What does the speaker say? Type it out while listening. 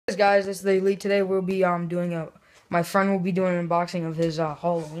guys, it's the Elite. Today we'll be my friend will be doing an unboxing of his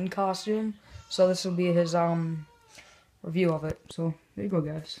Halloween costume. So this will be his review of it. So there you go,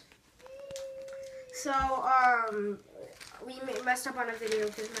 guys. So we messed up on a video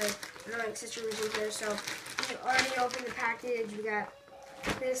because my annoying sister was in here. So we already opened the package. We got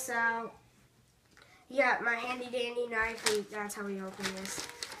this out. Yeah, my handy dandy knife, and that's how we open this.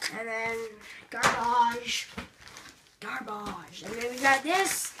 And then garbage. And then we got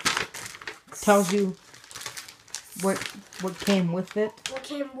this. Tells you what came with it. What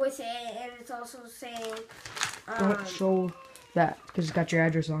came with it, and it's also saying. Don't show that because it's got your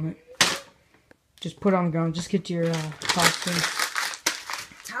address on it. Just put it on the ground. Just get to your costume.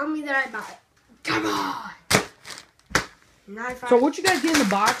 Tell me that I bought it. Come on. So what you guys get in the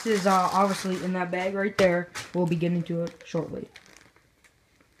box is obviously in that bag right there. We'll be getting to it shortly.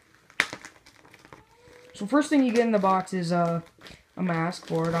 So first thing you get in the box is a mask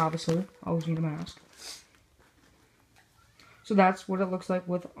for it, obviously. Always need a mask. So that's what it looks like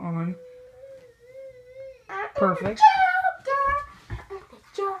with on. Perfect.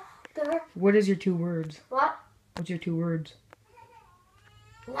 What is your 2 words? What? What's your 2 words?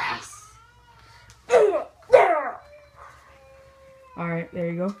 Less. Alright, there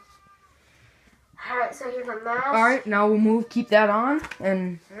you go. Alright, so here's my mask. Alright, now we'll move, keep that on,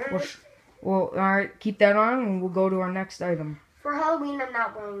 and alright, keep that on, and we'll go to our next item. For Halloween, I'm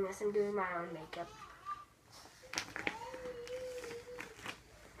not wearing this. I'm doing my own makeup.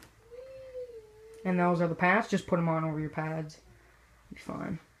 And those are the pants. Just put them on over your pads. Be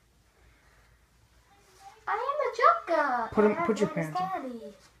fine. I am a joker. Put your pants on.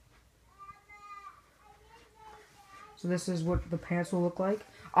 So this is what the pants will look like.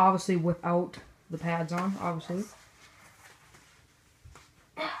 Obviously without the pads on, obviously.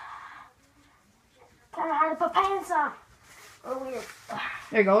 Kind of hard to put pants on. Oh, weird.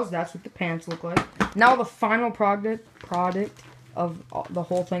 There it goes. That's what the pants look like. Now the final product of the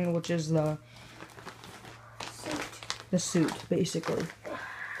whole thing, which is the suit, basically.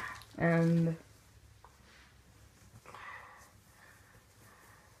 And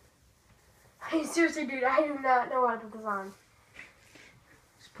Hey, seriously, dude, I do not know how to put this on.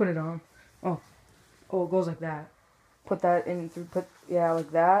 just put it on. Oh, it goes like that. Put that in through. Yeah,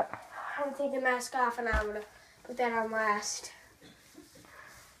 like that. I'm gonna take the mask off, and I'm gonna put that on last.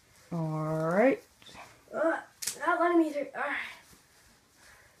 All right. Not letting me through. All right.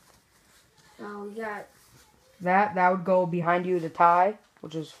 So we got That would go behind you to tie,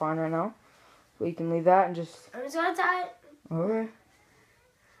 which is fine right now. But you can leave that and just. I'm just gonna tie it. Okay.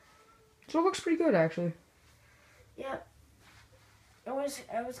 So it looks pretty good, actually. Yep. I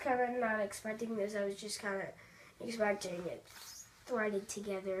was kind of not expecting this. I was just kind of expecting it threaded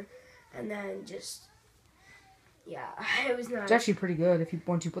together, and then just it was not. It's actually pretty good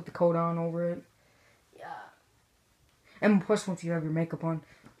once you put the coat on over it. Yeah. And plus, once you have your makeup on,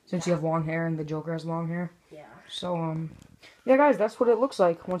 since you have long hair and the Joker has long hair. Yeah. So yeah, guys, that's what it looks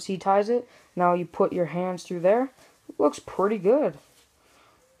like once he ties it. Now you put your hands through there. It looks pretty good.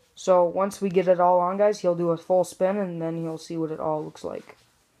 So once we get it all on, guys, he'll do a full spin, and then he'll see what it all looks like.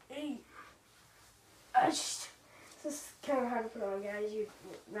 Hey. This is kind of hard to put on, guys. You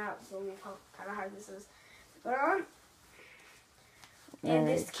not believe how kind of hard this is to put on. And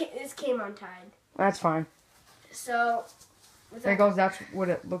this came untied. That's fine. So There it goes. That's what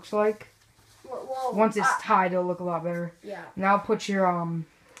it looks like. Well, Once it's tied, it'll look a lot better. Yeah. Now put your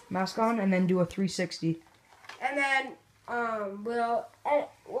mask on, and then do a 360. And then we'll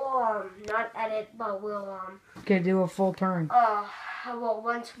not edit, but we'll Okay, do a full turn. well,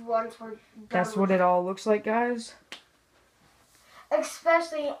 once we're done. That's what it all looks like, guys.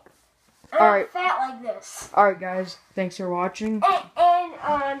 Especially Alright. fat like this. Alright, guys. Thanks for watching.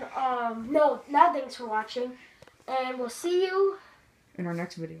 And no, not thanks for watching. And we'll see you In our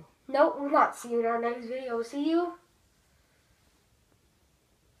next video. No, we'll not see you in our next video. We'll see you